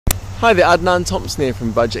Hi there, Adnan Thompson here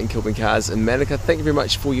from Budget and Kilburn Cars in Manukau. Thank you very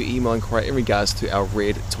much for your email inquiry in regards to our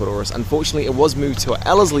red Auris. Unfortunately, it was moved to our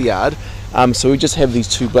Ellerslie yard, so we just have these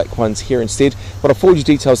two black ones here instead. But I'll forward you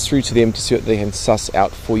details through to them to see what they can suss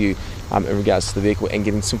out for you in regards to the vehicle and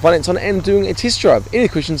getting some finance on it and doing a test drive. Any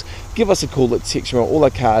questions, give us a call at text. All our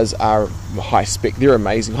cars are high spec, they're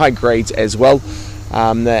amazing, high grades as well.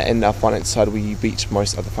 And our finance side, we beat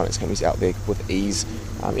most other finance companies out there with ease.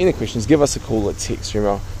 Any questions, give us a call at text,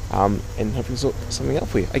 and hopefully sort something out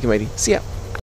for you. Okay, matey, see ya.